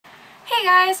Hey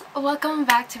guys, welcome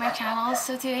back to my channel.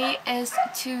 So today is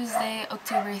Tuesday,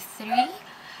 October 3,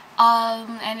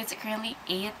 and it's currently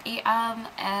 8 a.m.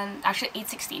 and actually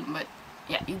 8:16, but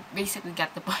yeah, you basically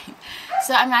get the point.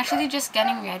 So I'm actually just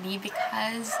getting ready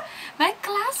because my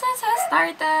classes have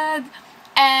started.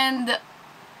 And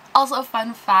also a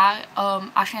fun fact,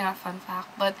 actually not fun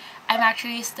fact, but I'm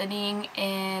actually studying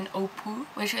in OPU,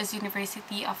 which is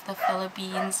University of the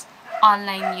Philippines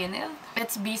online unit.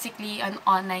 It's basically an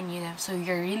online unit, so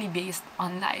you're really based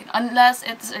online. Unless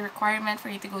it's a requirement for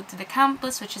you to go to the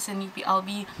campus, which is in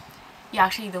UPLB, you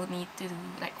actually don't need to do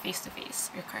like face-to-face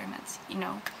requirements, you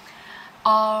know.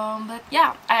 But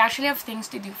yeah, I actually have things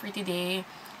to do for today.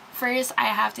 First, I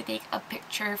have to take a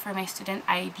picture for my student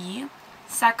ID.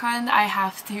 Second, I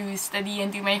have to study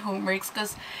and do my homeworks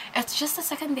because it's just the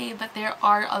second day, but there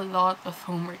are a lot of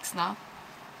homeworks now.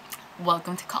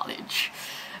 Welcome to college.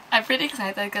 I'm pretty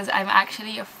excited because I'm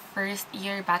actually a first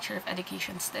year Bachelor of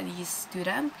Education Studies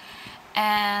student,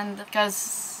 and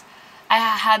because I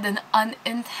had an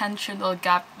unintentional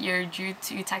gap year due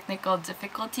to technical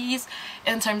difficulties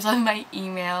in terms of my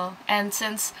email, and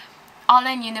since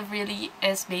online uni really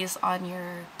is based on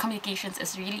your communications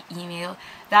is really email,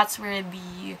 that's where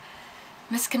the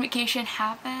miscommunication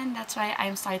happened. That's why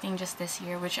I'm starting just this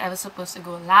year, which I was supposed to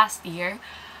go last year.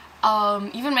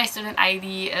 Even my student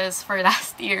ID is for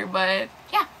last year, but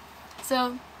yeah.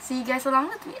 So see you guys along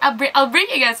with me. I'll bring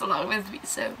you guys along with me.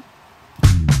 So.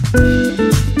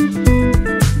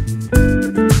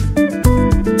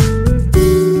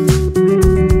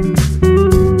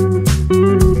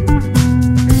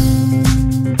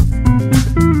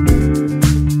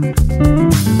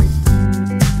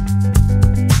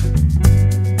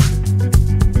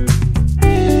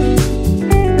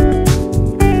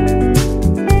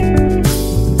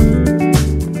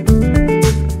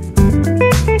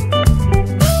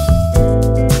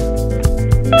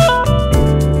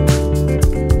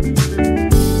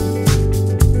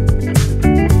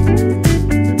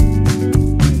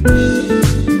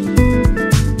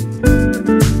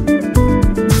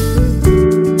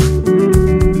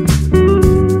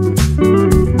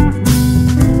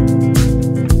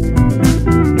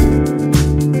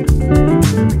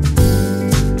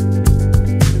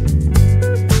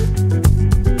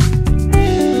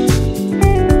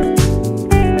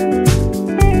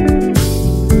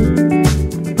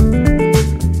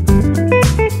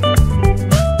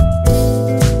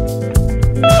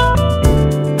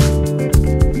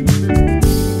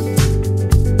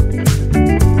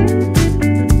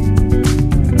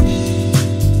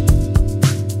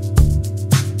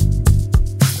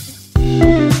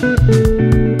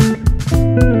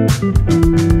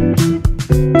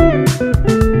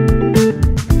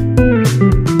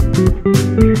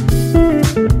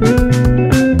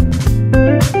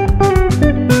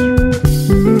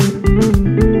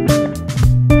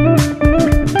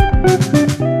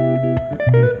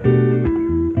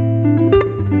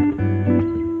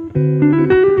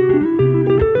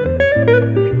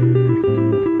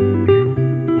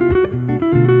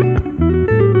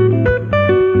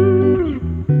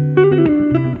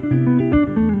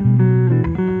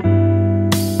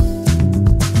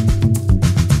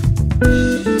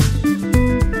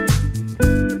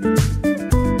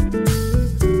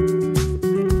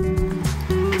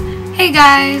 Hey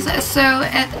guys, so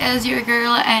it is your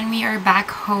girl and we are back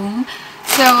home.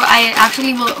 So I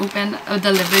actually will open a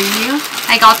delivery.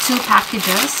 I got 2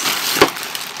 packages.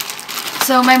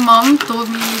 So my mom told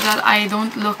me that I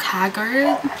don't look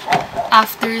haggard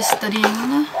after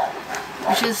studying,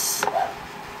 which is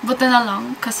buti na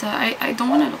lang kasi I don't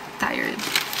want to look tired.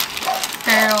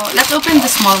 Pero let's open the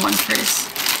small one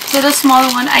first. So the small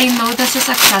one, I know this is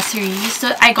accessories.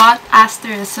 So I got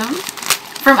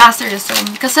from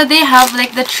Asterism kasi they have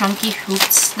like the chunky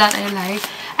hoops that I like.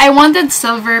 I wanted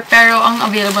silver pero ang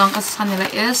available lang kasi sa kanila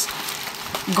is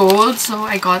gold, so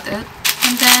I got it.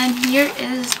 And then here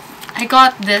is, I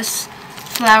got this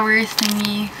flower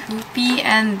thingy hoopy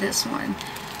and this one.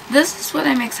 This is what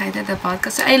I'm excited about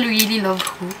because I really love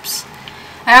hoops.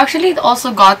 I actually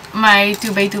also got my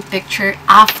 2x2 picture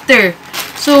after.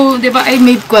 So, diba, I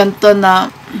made kwento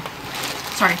na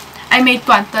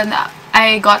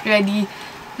I got ready,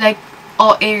 like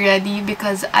OA ready,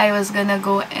 because I was gonna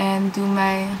go and do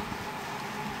my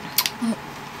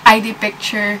ID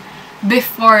picture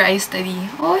before I study.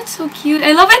 Oh, it's so cute.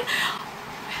 I love it.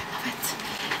 I love it.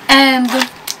 And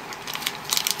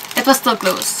it was still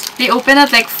closed. They opened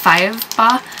at like 5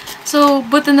 pa. So,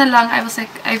 buti na lang, I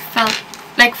felt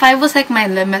like 5 was like my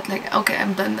limit. Like, okay,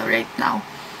 I'm done right now.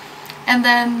 And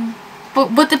then,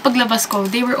 buti paglabas ko,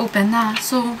 they were open na.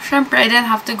 So, syempre, I didn't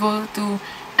have to go to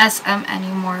SM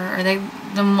anymore, or like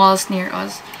the malls near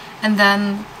us. And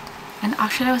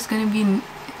actually I was gonna be in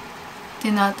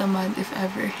tinatamad if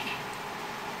ever.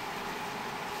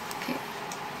 Okay,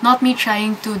 not me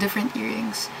trying 2 different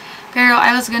earrings, pero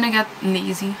I was gonna get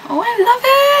lazy. Oh, I love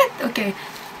it! Okay,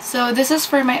 so this is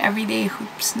for my everyday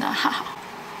hoops na.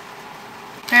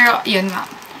 Pero yun nga,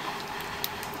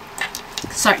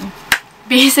 sorry,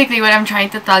 basically what I'm trying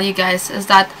to tell you guys is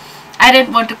that I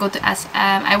didn't want to go to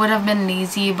SM. I would have been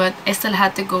lazy, but I still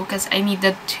had to go because I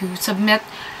needed to submit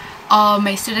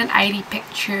my student ID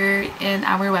picture in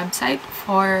our website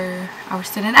for our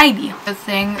student ID. The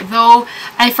thing, though,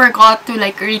 I forgot to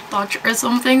like retouch or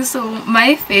something, so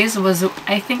my face was,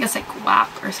 I think it's like whack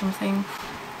or something.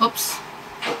 Oops.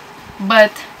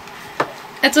 But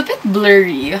it's a bit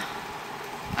blurry.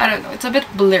 I don't know, it's a bit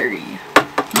blurry.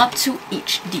 Not too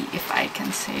HD, if I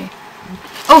can say.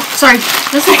 Oh, sorry.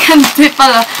 The second tip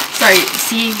pala. Sorry.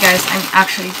 See, guys, I'm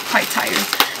actually quite tired.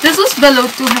 This was below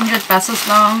 200 pesos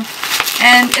long.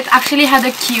 And it actually had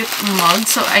a cute mug,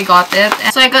 so I got it.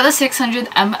 So I got a 600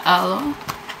 ml.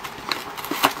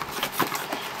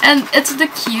 And it's the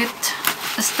cute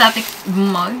aesthetic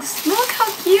mugs. Look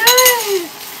how cute!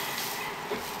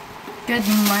 Good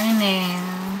morning.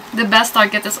 The best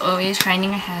target is always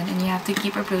shining ahead, and you have to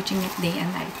keep approaching it day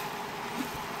and night.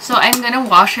 So I'm gonna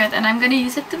wash it and I'm gonna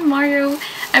use it tomorrow.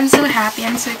 I'm so happy.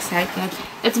 I'm so excited.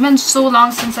 It's been so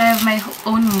long since I have my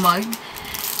own mug.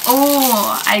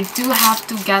 Oh, I do have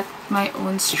to get my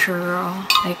own straw,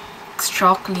 like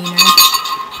straw cleaner.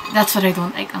 That's what I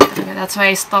don't like. That's why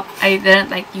I stopped. I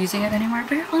didn't like using it anymore.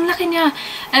 Pero ang laki niya.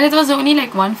 And it was only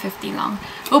like 150 lang.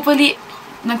 Hopefully,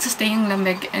 nagsastay yung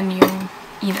lamig and yung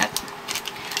init.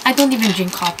 I don't even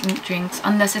drink hot drinks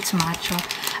unless it's matcha.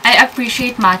 I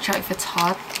appreciate matcha if it's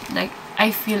hot. Like,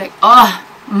 I feel like, oh,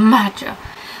 matcha.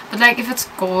 But like, if it's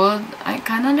cold, I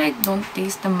kind of like don't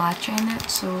taste the matcha in it.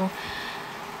 So,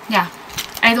 yeah.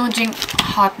 I don't drink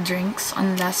hot drinks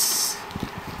unless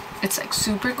it's like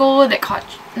super cold. Like hot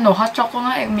chocolate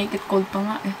nga, I make it cold pa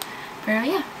nga eh. Pero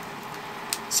yeah.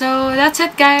 So, that's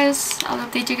it guys. I'll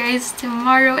update you guys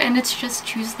tomorrow. And it's just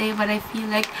Tuesday, but I feel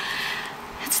like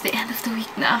it's the end of the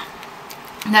week now.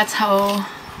 That's how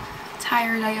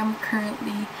tired I am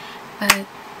currently. But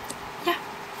yeah,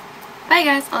 bye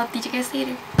guys, I'll update you guys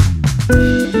later.